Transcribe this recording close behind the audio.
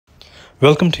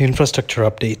Welcome to Infrastructure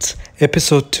Updates,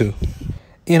 Episode 2.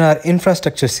 In our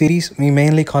infrastructure series, we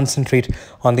mainly concentrate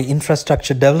on the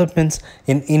infrastructure developments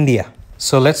in India.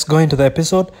 So let's go into the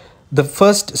episode. The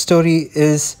first story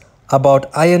is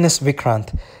about INS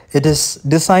Vikrant. It is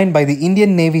designed by the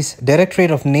Indian Navy's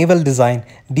Directorate of Naval Design,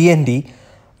 DND.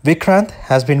 Vikrant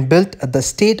has been built at the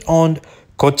state-owned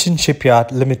Cochin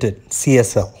Shipyard Limited,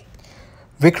 CSL.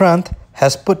 Vikrant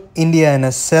has put India in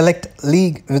a select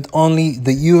league with only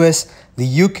the US,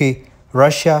 the UK,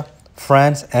 Russia,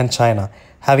 France and China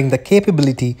having the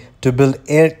capability to build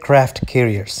aircraft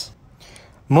carriers.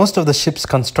 Most of the ship's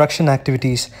construction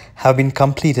activities have been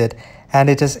completed and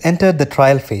it has entered the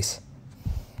trial phase.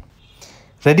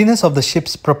 Readiness of the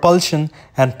ship's propulsion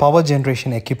and power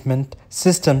generation equipment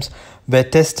systems were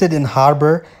tested in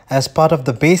harbour as part of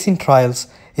the basin trials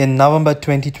in November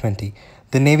 2020.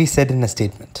 The Navy said in a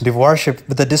statement. The warship,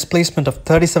 with a displacement of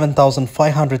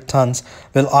 37,500 tons,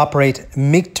 will operate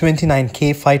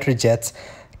MiG-29K fighter jets,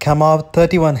 Kamov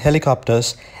 31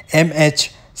 helicopters,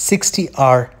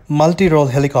 MH-60R multi-role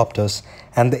helicopters,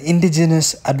 and the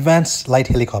indigenous advanced light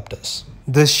helicopters.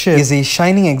 This ship is a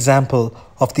shining example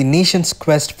of the nation's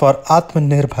quest for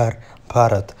Atmanirbhar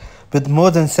Bharat, with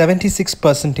more than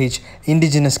 76%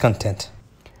 indigenous content.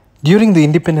 During the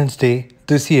Independence Day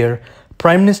this year,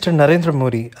 Prime Minister Narendra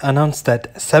Modi announced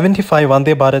that 75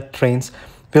 Vande Bharat trains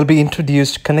will be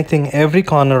introduced connecting every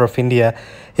corner of India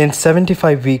in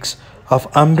 75 weeks of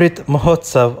Amrit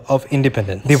Mahotsav of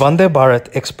Independence. The Vande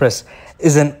Bharat Express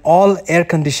is an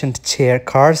all-air-conditioned chair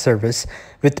car service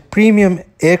with premium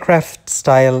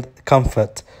aircraft-style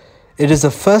comfort. It is the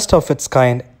first of its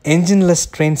kind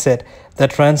engineless train set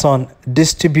that runs on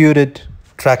distributed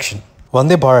traction.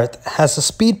 Vande Bharat has a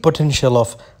speed potential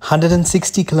of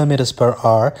 160 km per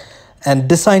hour and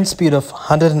design speed of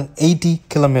 180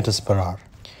 km per hour.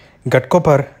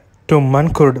 Ghatkopar to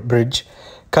Mankurd bridge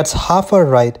cuts half a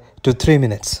ride to 3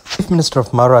 minutes. Chief Minister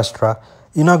of Maharashtra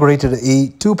inaugurated a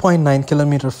 2.9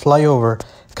 km flyover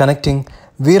connecting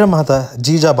Veeramata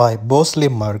Jijabai Bosle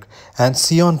Marg and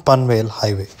Sion Panvel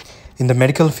Highway. In the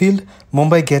medical field,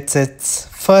 Mumbai gets its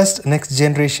first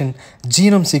next-generation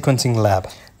genome sequencing lab.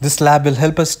 This lab will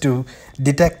help us to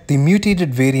detect the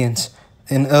mutated variants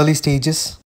in early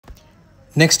stages.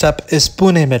 Next up is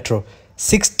Pune Metro.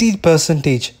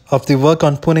 60% of the work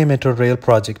on Pune Metro Rail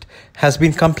project has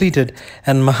been completed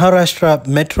and Maharashtra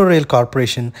Metro Rail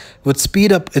Corporation would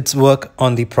speed up its work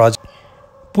on the project.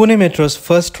 Pune Metro's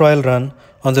first trial run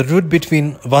on the route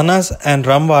between Vanas and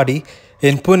Ramwadi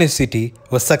in Pune city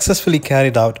was successfully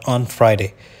carried out on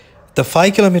Friday. The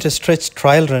 5-kilometer stretch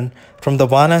trial run from the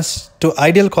Vanas to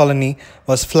Ideal Colony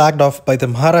was flagged off by the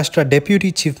Maharashtra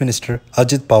Deputy Chief Minister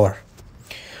Ajit Pawar.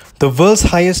 The world's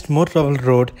highest motorable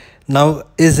road now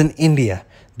is in India.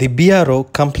 The BRO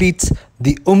completes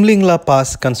the Umlingla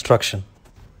Pass construction.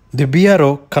 The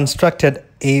BRO constructed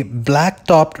a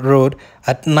black-topped road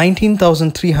at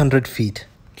 19,300 feet.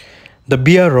 The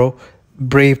BRO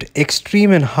braved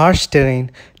extreme and harsh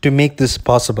terrain to make this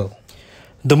possible.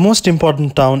 The most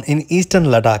important town in eastern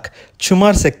Ladakh,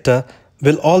 Chumar sector,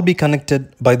 will all be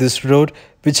connected by this road,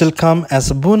 which will come as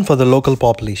a boon for the local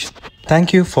population.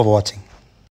 Thank you for watching.